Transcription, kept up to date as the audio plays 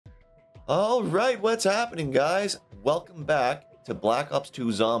All right, what's happening, guys? Welcome back to Black Ops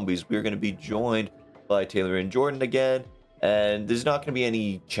 2 Zombies. We're going to be joined by Taylor and Jordan again, and there's not going to be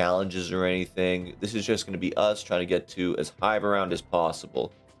any challenges or anything. This is just going to be us trying to get to as high of a round as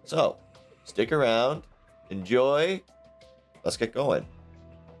possible. So, stick around, enjoy, let's get going.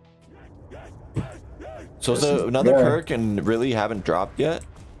 So, is there another perk and really haven't dropped yet?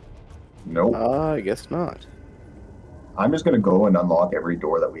 Nope. I guess not. I'm just gonna go and unlock every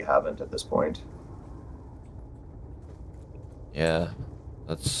door that we haven't at this point. Yeah,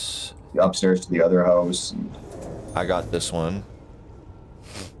 that's... Upstairs to the other house. I got this one.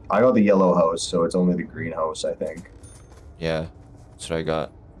 I got the yellow house, so it's only the green house, I think. Yeah, that's what I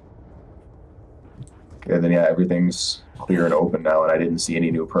got. Okay, then yeah, everything's clear and open now, and I didn't see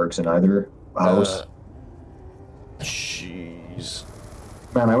any new perks in either house. Jeez.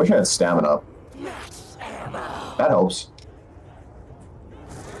 Man, I wish I had stamina. That helps.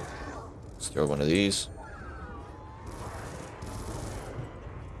 Let's throw one of these.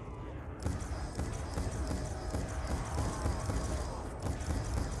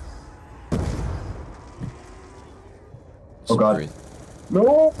 Oh god.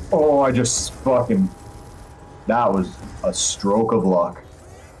 No! Oh, I just fucking... That was a stroke of luck.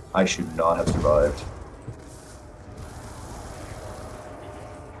 I should not have survived.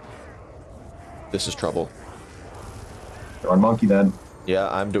 This is trouble. You're on monkey then. Yeah,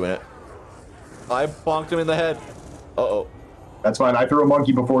 I'm doing it. I bonked him in the head. Uh-oh. That's fine. I threw a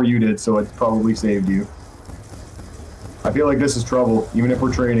monkey before you did, so it probably saved you. I feel like this is trouble. Even if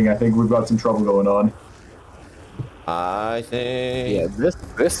we're trading, I think we've got some trouble going on. I think... Yeah,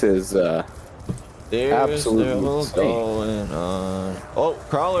 this is there's absolutely trouble insane. going on. Oh,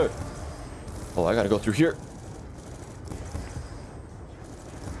 crawler. Oh, I gotta go through here.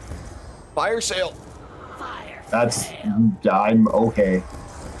 Fire sale. That's... I'm okay.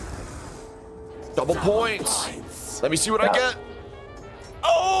 Double points. Let me see what I get.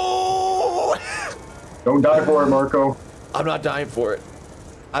 Oh! Don't die for it, Marco. I'm not dying for it.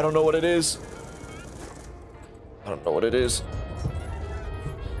 I don't know what it is. I don't know what it is.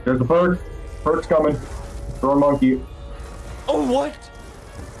 There's the perk. Perk's coming. Throw a monkey. Oh, what?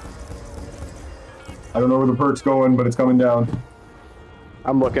 I don't know where the perk's going, but it's coming down.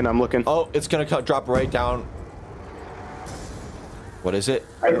 I'm looking. Oh, it's gonna drop right down. What is it?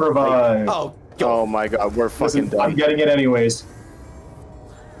 I revive. Oh, Oh my god, we're fucking Listen, I'm done. getting it anyways.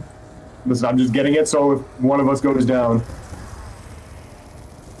 Listen, I'm just getting it so if one of us goes down.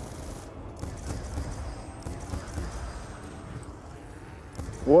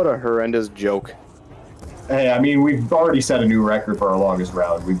 What a horrendous joke. Hey, I mean, we've already set a new record for our longest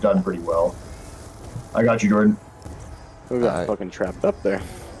round. We've done pretty well. I got you, Jordan. We got fucking trapped up there.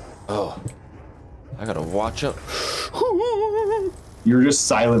 Oh, I gotta watch out. You're just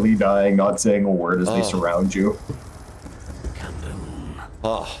silently dying, not saying a word as they surround you.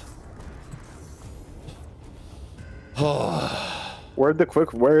 Oh. Oh. Where is the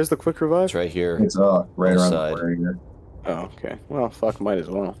quick revive? It's right here. It's right around the side. corner here. Oh, okay. Well, fuck, might as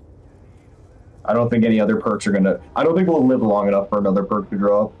well. I don't think any other perks are gonna... I don't think we'll live long enough for another perk to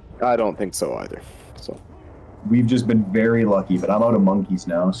drop. I don't think so either. So We've just been very lucky, but I'm out of monkeys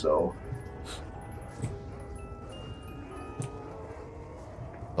now, so...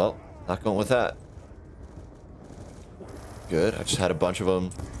 Well, not going with that. Good. I just had a bunch of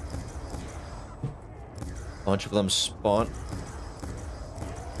them. Spawn.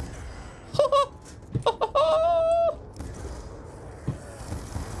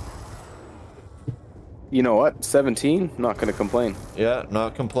 you know what? 17. Not gonna complain. Yeah,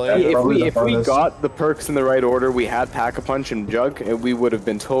 not complaining. Yeah, probably the If we funnest. got the perks in the right order, we had Pack-a-Punch and Jug, and we would have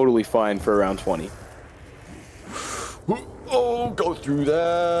been totally fine for around 20. Oh, go through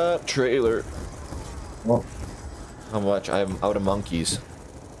that trailer. Well, How much? I'm out of monkeys.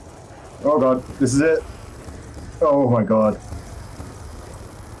 oh god, this is it. Oh my god.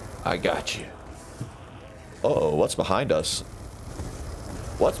 I got you. Uh-oh, what's behind us?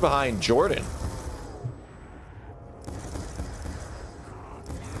 What's behind Jordan?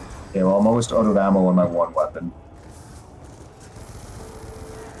 Okay, well, I'm almost out of ammo on my one weapon.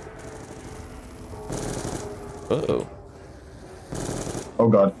 Uh-oh. Oh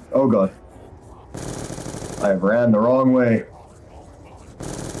god, oh god. I have ran the wrong way.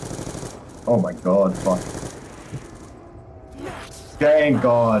 Oh my god, fuck. Thank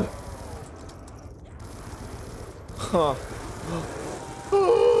god. Huh.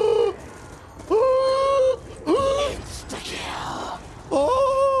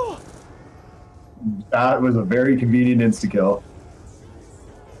 Oh! That was a very convenient insta-kill.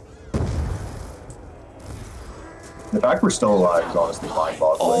 If fact we're still alive is honestly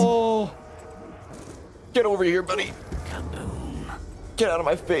mind-boggling. Oh! Get over here, buddy. Get out of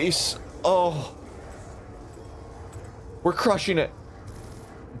my face. Oh. We're crushing it.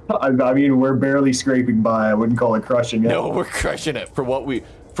 I mean, we're barely scraping by. I wouldn't call it crushing it. No, we're crushing it. For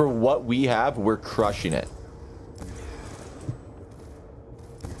what we have, we're crushing it.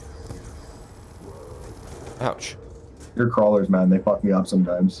 Ouch. Your crawlers, man, they fuck me up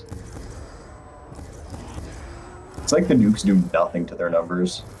sometimes. It's like the nukes do nothing to their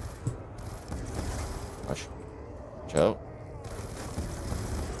numbers. Watch. Joe.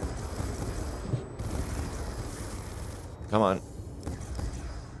 Come on.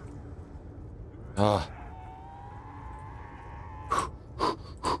 Ah.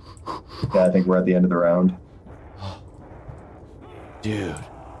 Yeah, I think we're at the end of the round. Dude.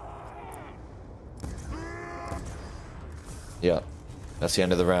 Yeah, that's the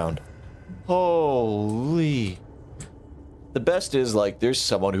end of the round. Holy. The best is, like, there's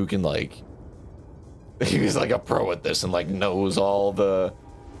someone who can, like, he's like a pro at this and, like, knows what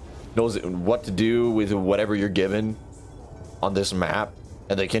to do with whatever you're given on this map,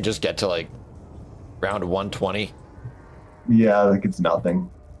 and they can just get to, like, round 120. Yeah, like it's nothing.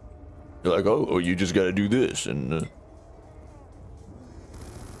 You're like, oh, you just gotta do this, and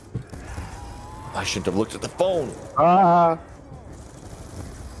I shouldn't have looked at the phone. Ah!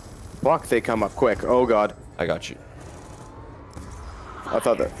 Fuck, they come up quick. Oh god. I got you. I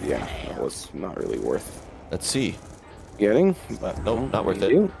thought that, yeah, that was not really worth Let's see. getting. But no, not worth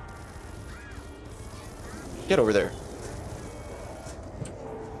it. Get over there.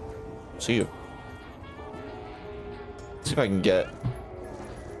 See you. See if I can get.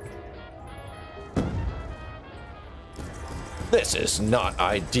 This is not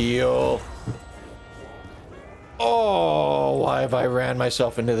ideal. Oh, why have I ran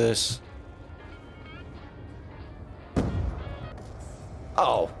myself into this?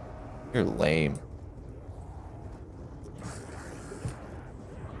 Oh, you're lame.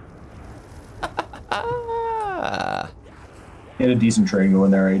 He had a decent train going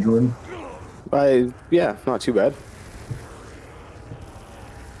there, eh, Jordan? Yeah, not too bad.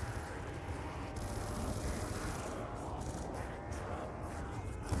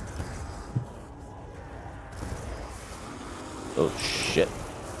 Oh shit.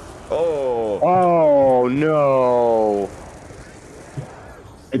 Oh. Oh no.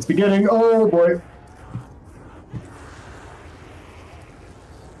 It's beginning. Oh boy.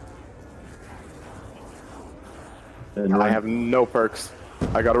 I have no perks.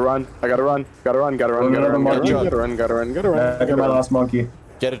 I gotta run. I gotta run. Gotta run. Gotta run. Gotta run. Gotta run. Gotta run. Gotta run. Gotta run. I got my last monkey.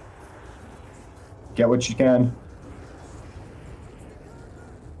 Get it. Get what you can.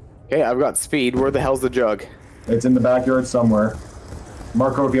 Okay, I've got speed. Where the hell's the jug? It's in the backyard somewhere.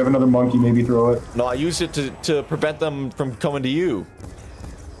 Marco, if you have another monkey, maybe throw it. No, I use it to prevent them from coming to you.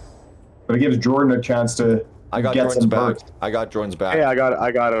 But it gives Jordan a chance to get Jordan's some back. perks. I got Jordan's back. Hey, I got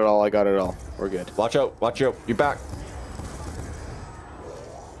it all. I got it all. We're good. Watch out. Watch out. You're back.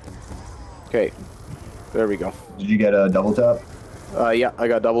 Okay. There we go. Did you get a double tap? Yeah, I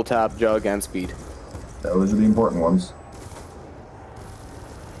got double tap, jug, and speed. Those are the important ones.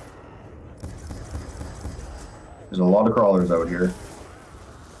 There's a lot of crawlers out here.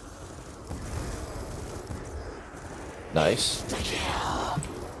 Nice.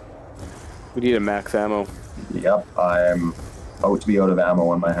 We need a max ammo. Yep, I'm about to be out of ammo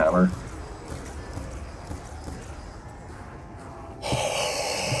on my hammer.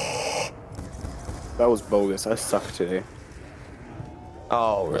 That was bogus. I suck today.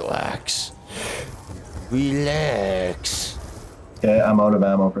 Oh, relax. Relax. Okay, I'm out of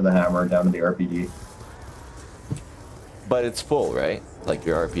ammo for the hammer, down to the RPD. But it's full, right? Like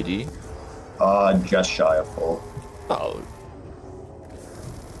your RPD? Just shy of full. Oh.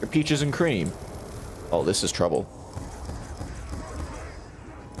 Your peaches and cream. Oh, this is trouble.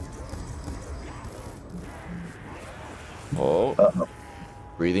 Oh. Uh-oh.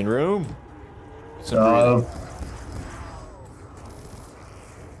 Breathing room. Some breathing.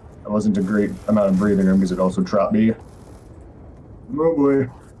 That wasn't a great amount of breathing room because it also trapped me. Oh boy.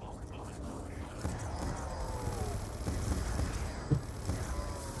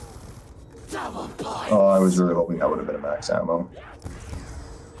 Oh, I was really hoping that would have been a max ammo.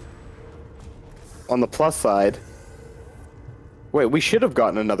 On the plus side... Wait, we should have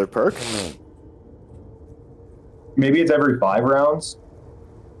gotten another perk. Maybe it's every 5 rounds?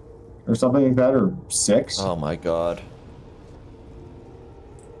 Or something like that, or 6? Oh my god.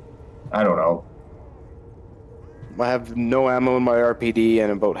 I don't know. I have no ammo in my RPD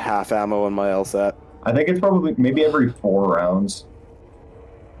and about half ammo in my LSAT. I think it's probably maybe every 4 rounds.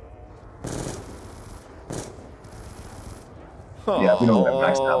 Yeah, we don't have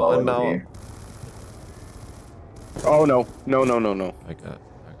max ammo. No. Oh no. No. I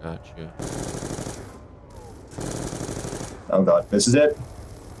got you. Oh god, this is it.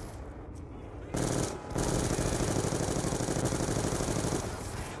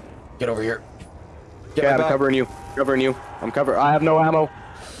 Get over here. Yeah, I'm covering you. I'm covered. I have no ammo.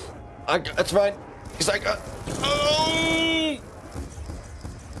 That's fine. Cause I got. Oh!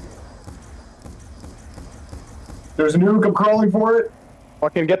 There's a nuke. I'm crawling for it.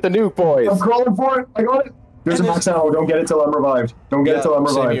 Fucking get the nuke, boys. I'm crawling for it. I got it. There's a max ammo. Don't get it till I'm revived. Don't get it till I'm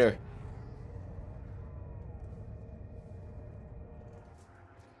revived. Same here.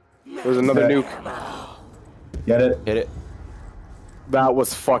 There's another nuke. Get it. Hit it. That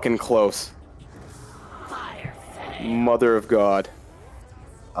was fucking close. Mother of God.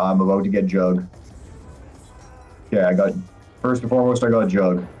 I'm about to get Jug. Yeah, I got... First and foremost, I got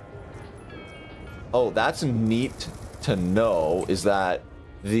Jug. Oh, that's neat to know, is that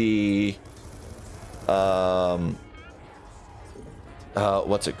the...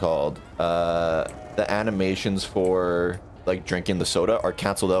 what's it called? The animations for, like, drinking the soda are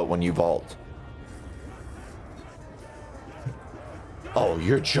canceled out when you vault. Oh,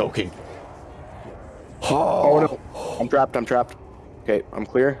 you're joking. Oh no. I'm trapped. Okay, I'm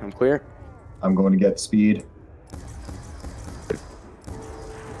clear. I'm going to get speed.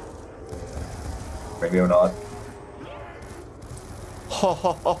 Maybe I'm not.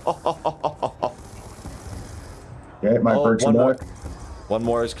 Okay, my perks are back. One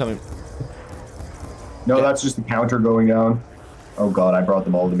more is coming. No, yeah. That's just the counter going down. Oh god, I brought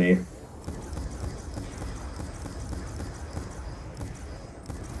them all to me.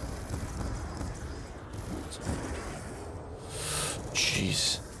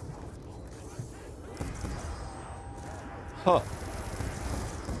 Jeez. Huh.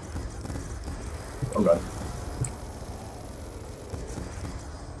 Oh god.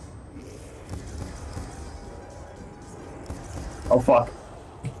 Oh fuck.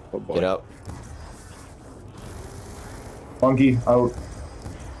 Oh, boy. Get up. Funky, out.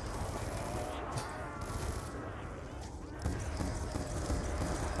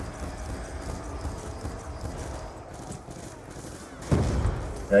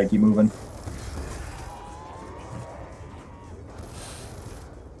 Okay, keep moving.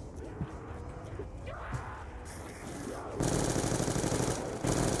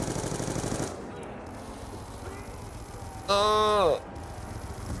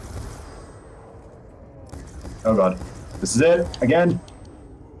 Oh god. This is it again.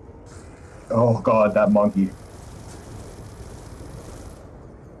 Oh god, that monkey.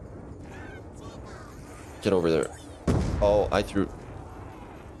 Get over there. Oh, I threw.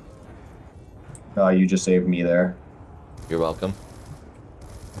 Oh, you just saved me there. You're welcome.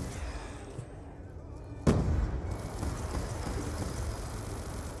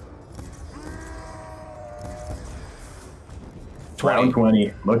 Round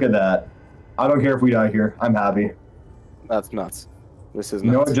 20. Look at that. I don't care if we die here. I'm happy. That's nuts. This is nuts.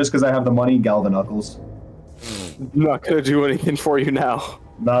 You know what? Just because I have the money, Galvin Knuckles. Not gonna do anything for you now.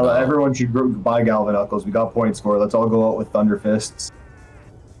 No, everyone should buy Galvin Knuckles. We got point score. Let's all go out with Thunder Fists.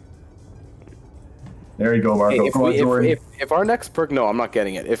 There you go, Marco. Hey, Come on, Jordan. if our next perk, no, I'm not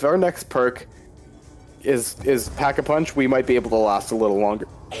getting it. If our next perk is Pack-a-Punch, we might be able to last a little longer.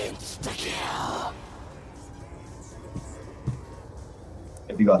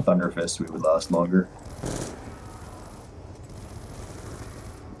 If you got Thunder Fist, we would last longer.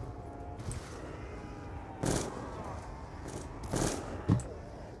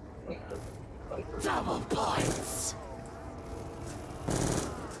 Double points.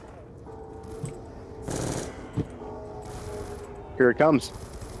 Here it comes.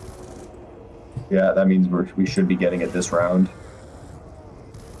 Yeah, that means we should be getting it this round.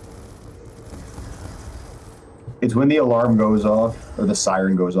 It's when the alarm goes off, or the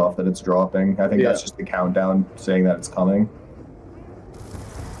siren goes off, that it's dropping. I think that's just the countdown saying that it's coming.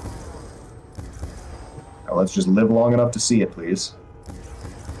 Now let's just live long enough to see it, please.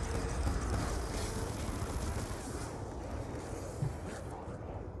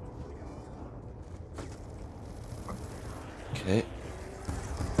 Okay.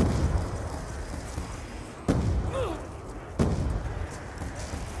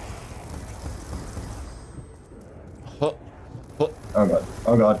 Huh. Huh. Oh god.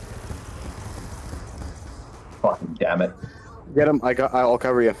 Oh god. Fucking damn it. Get him. I'll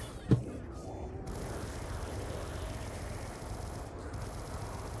cover you.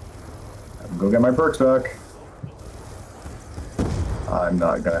 Go get my perks back. I'm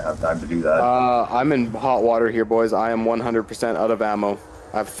not gonna have time to do that. I'm in hot water here, boys. I am 100% out of ammo.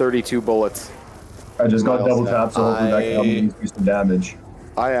 I have 32 bullets. I just got double set. tapped, so hopefully that can help me do some damage.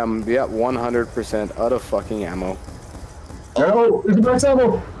 I am, yeah, 100% out of fucking ammo. No, there's a max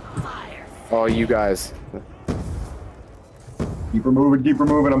ammo. Oh, you guys. Keep her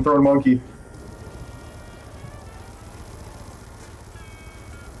moving, I'm throwing monkey.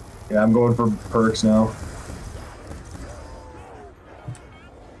 Yeah, I'm going for perks now.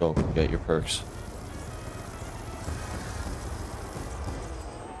 Go get your perks.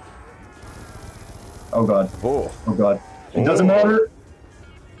 Oh god. Oh. Oh god. It doesn't matter.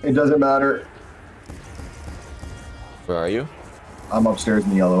 It doesn't matter. Where are you? I'm upstairs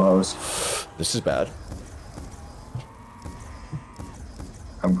in the yellow house. This is bad.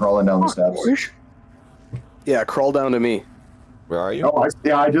 I'm crawling down the steps. Yeah, crawl down to me. Where are you? Oh,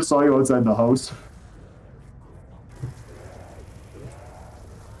 yeah, I just saw you outside the house.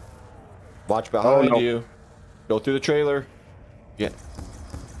 Watch behind no. you. Go through the trailer. Yeah.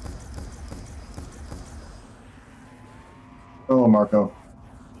 Hello, Marco.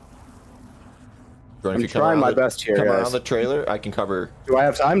 I'm trying my best here, Come guys. around the trailer. I can cover. Do I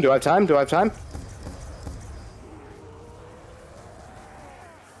have time? Do I have time? Do I have time?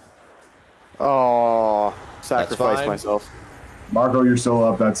 Oh, sacrifice fine. myself. Marco, you're still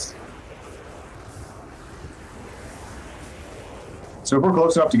up. That's. So if we're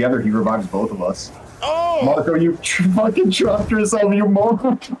close enough together, he revives both of us. Oh! Marco, you fucking trapped yourself, you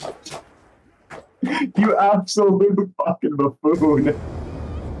moron. You absolute fucking buffoon.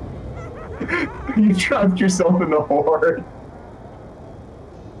 You trapped yourself in the horde.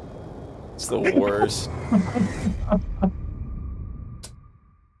 It's the worst.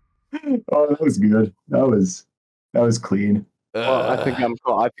 Oh, that was good. That was clean. Well, I think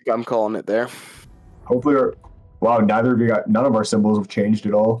I'm calling it there. Hopefully, wow, none of our symbols have changed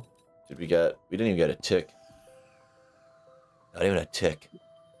at all. Did we get? We didn't even get a tick. Not even a tick.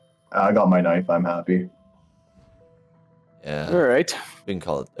 I got my knife. I'm happy. Yeah. All right. We can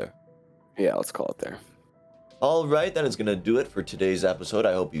call it there. Yeah, let's call it there. All right, that is going to do it for today's episode.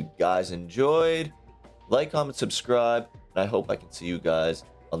 I hope you guys enjoyed. Like, comment, subscribe, and I hope I can see you guys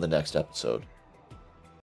on the next episode.